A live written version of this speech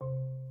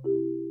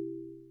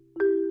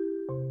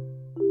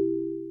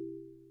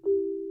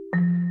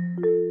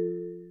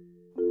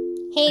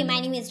Hey, my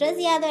name is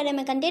Razia and I'm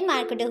a content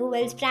marketer who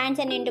helps brands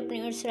and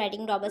entrepreneurs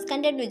writing robust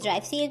content which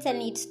drives sales and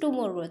leads to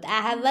more growth.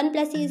 I have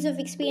 1+ years of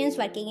experience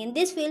working in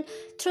this field.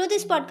 Through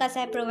this podcast,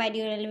 I provide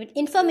you relevant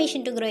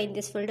information to grow in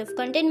this field of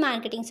content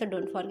marketing, so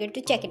don't forget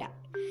to check it out.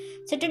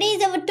 So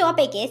today's our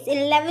topic is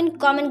 11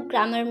 common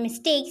grammar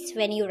mistakes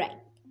when you write.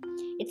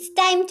 It's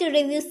time to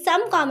review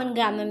some common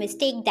grammar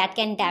mistakes that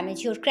can damage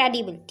your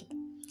credibility.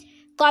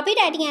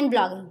 Copywriting and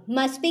blogging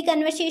must be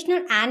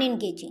conversational and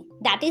engaging.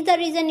 That is the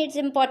reason it's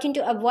important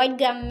to avoid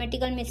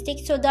grammatical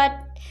mistakes so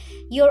that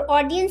your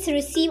audience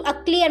receive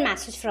a clear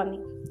message from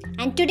you.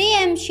 And today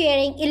I am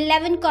sharing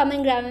 11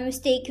 common grammar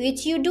mistakes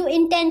which you do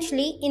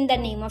intentionally in the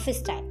name of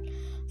style.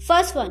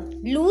 First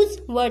one, lose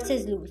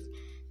versus lose.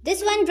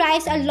 This one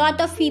drives a lot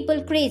of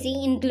people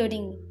crazy,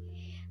 including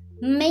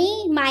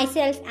me,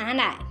 myself and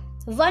I.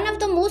 One of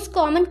the most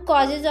common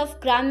causes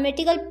of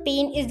grammatical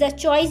pain is the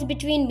choice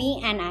between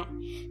me and I.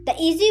 The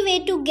easy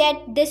way to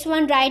get this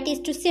one right is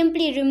to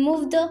simply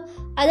remove the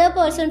other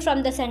person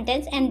from the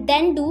sentence and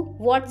then do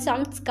what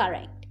sounds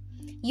correct.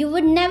 You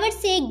would never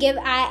say give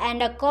I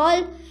and a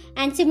call,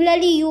 and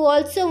similarly you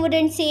also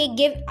wouldn't say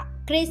give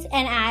Chris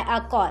and I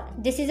a call.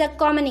 This is a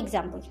common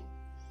example.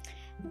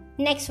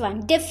 Next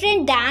one,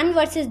 different than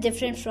versus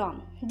different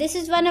from. This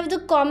is one of the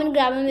common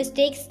grammar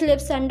mistakes,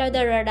 slips under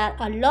the radar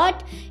a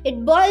lot.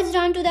 It boils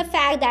down to the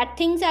fact that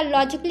things are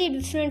logically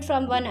different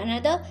from one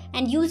another,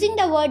 and using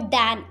the word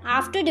than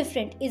after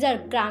different is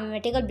a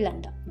grammatical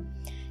blunder.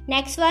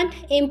 Next one,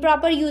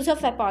 improper use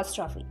of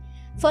apostrophe.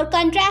 For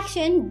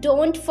contraction,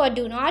 don't for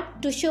do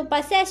not, to show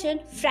possession,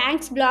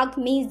 Frank's blog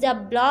means the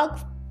blog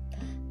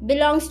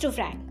belongs to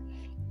Frank.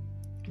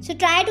 So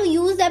try to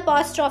use the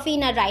apostrophe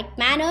in a right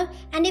manner,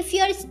 and if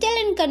you are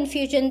still in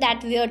confusion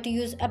that where to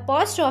use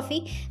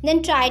apostrophe,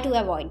 then try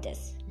to avoid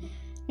this.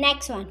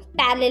 Next one,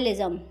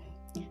 parallelism.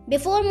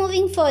 Before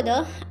moving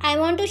further, I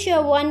want to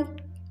share one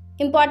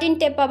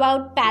important tip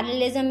about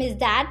parallelism is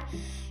that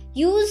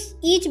use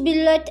each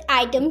bullet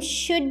item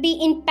should be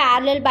in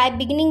parallel by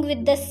beginning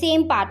with the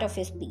same part of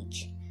a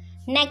speech.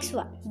 Next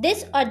one,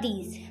 this or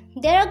these.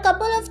 There are a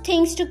couple of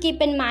things to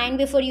keep in mind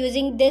before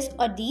using this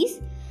or these.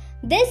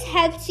 This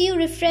helps you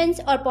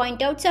reference or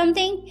point out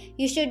something.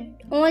 You should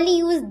only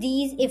use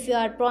these if you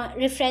are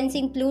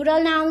referencing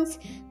plural nouns.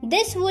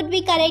 This would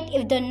be correct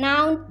if the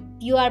noun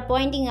you are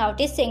pointing out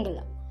is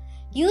singular.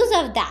 Use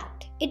of that.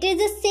 It is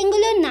a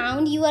singular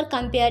noun you are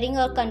comparing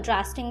or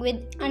contrasting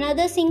with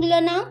another singular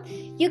noun.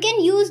 You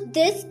can use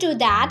this to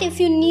that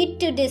if you need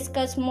to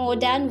discuss more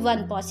than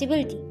one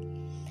possibility.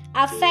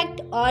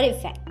 Affect or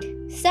effect.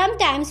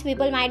 Sometimes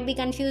people might be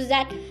confused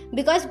that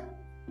because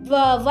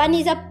one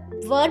is a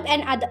verb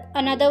and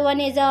another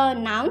one is a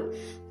noun.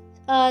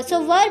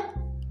 So verb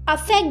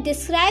affect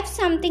describes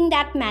something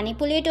that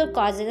manipulates or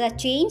causes a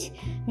change.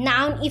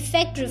 Noun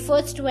effect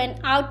refers to an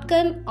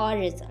outcome or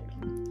result.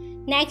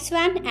 Next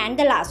one and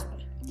the last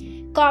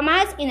one.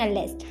 Commas in a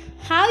list.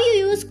 How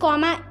you use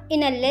comma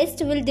in a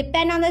list will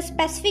depend on the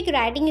specific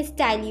writing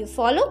style you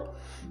follow.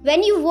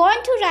 When you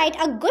want to write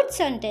a good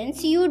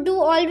sentence, you do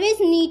always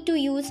need to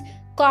use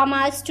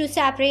commas to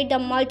separate the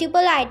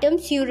multiple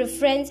items you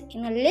reference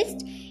in a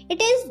list.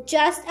 It is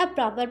just a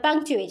proper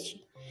punctuation.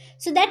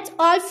 So that's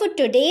all for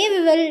today.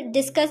 We will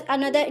discuss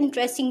another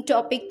interesting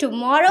topic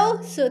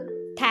tomorrow. So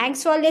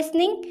thanks for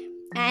listening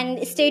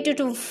and stay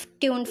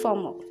tuned for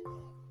more.